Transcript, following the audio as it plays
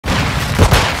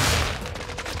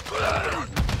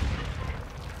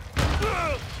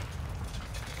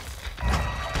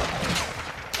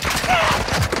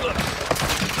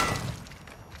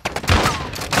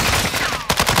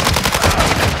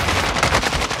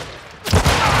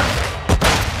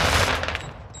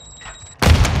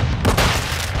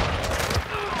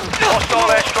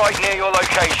strike near your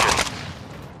location.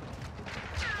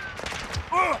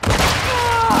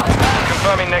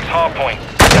 Confirming next hard point.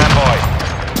 Stand by.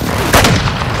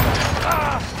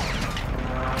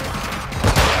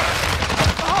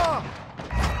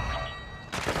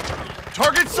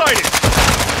 Target sighted!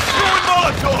 Throwing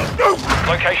Molotov!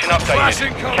 Location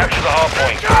updated. Capture the hard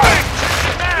point.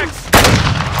 Max!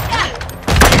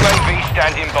 UAV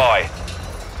standing by.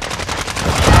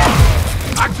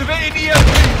 Activating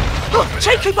EMP!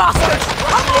 Cheeky bastard!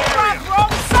 I'm all right,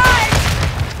 wrong side!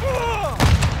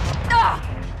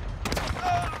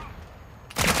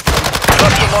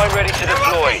 Cluster mine ready to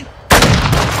deploy.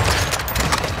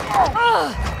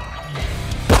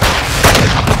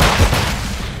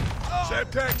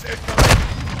 Semtex incoming!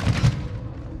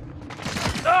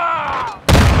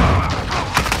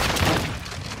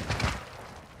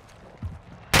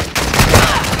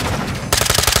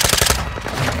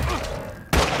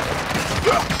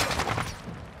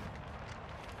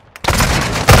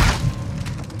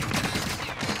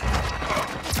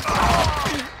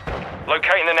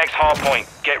 Locating the next hard point.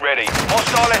 Get ready.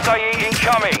 Hostile SAE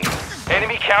incoming.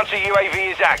 Enemy counter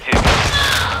UAV is active.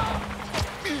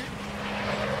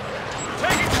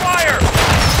 Taking fire!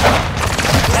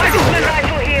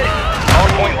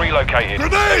 Hard point relocated.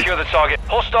 Grenade! Secure the target.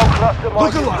 Hostile cluster mine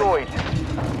Look alive. destroyed.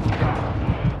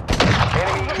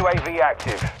 Enemy UAV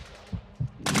active.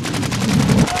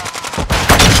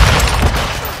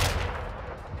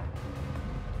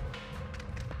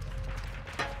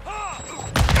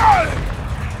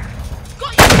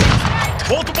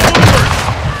 Multiple movers!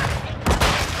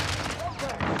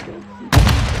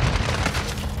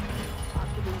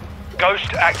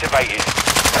 Ghost activated.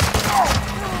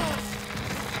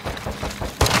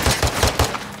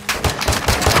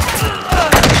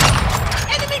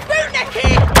 Enemy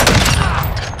bootnecky!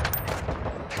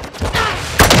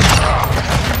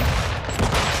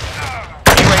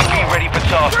 UAV ready for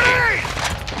tasking.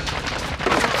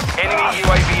 Enemy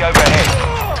UAV overhead.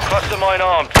 Cluster mine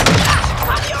armed.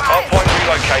 Hard point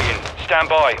relocating. Stand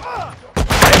by.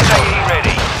 SAE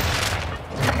ready.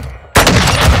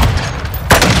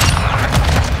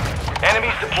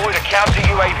 Enemies deployed a counter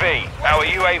UAV. Our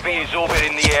UAV is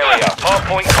orbiting the area. Hard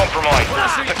point compromised.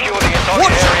 Secure the entire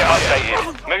area updated.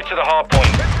 Move to the hard point.